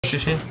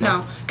push machine?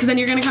 No, because then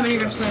you're gonna come in, you're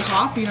gonna just like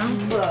hop, you know?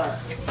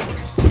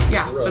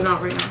 Yeah, but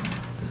not right now.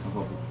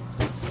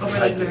 Over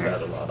like there.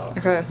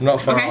 Okay.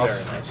 Not far Okay.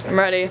 off. I'm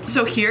ready.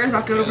 So here, is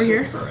that good over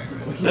here?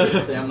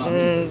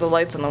 The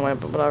light's in the way,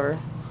 but whatever.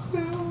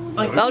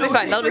 Like, That'll be no,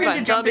 fine. That'll for be him fine.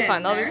 to That'll jump be in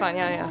fine. That'll be there. fine.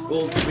 Yeah, yeah.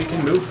 Well, we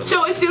can move them.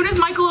 So as soon as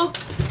Michael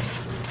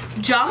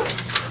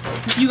jumps,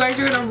 you guys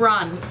are gonna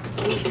run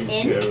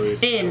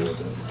in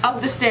up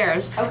the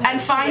stairs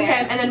and find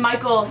him, and then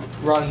Michael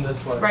Run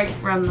this way.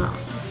 run that.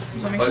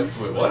 Does that make sense?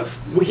 Wait, what?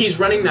 He's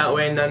running that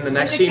way, and then the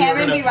next the scene we're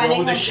camera gonna be throw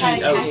running, the like, trying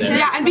sheet to out catch there. him?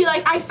 Yeah, and be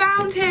like, I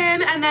found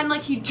him, and then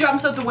like he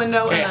jumps out the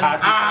window, Okay, and then.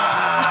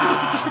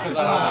 because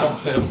I don't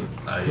trust him.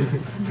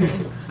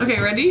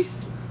 Okay, ready?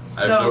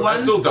 I So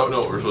still don't know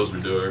what we're supposed to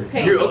be doing.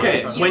 Okay. You're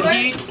okay. You When are-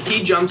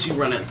 he jumps, you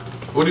run in.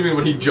 What do you mean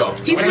when he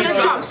jumped? He's gonna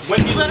jump.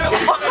 When he Literally.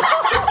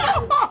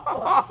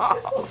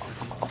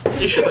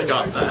 You should have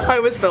got that. I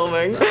was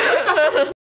filming.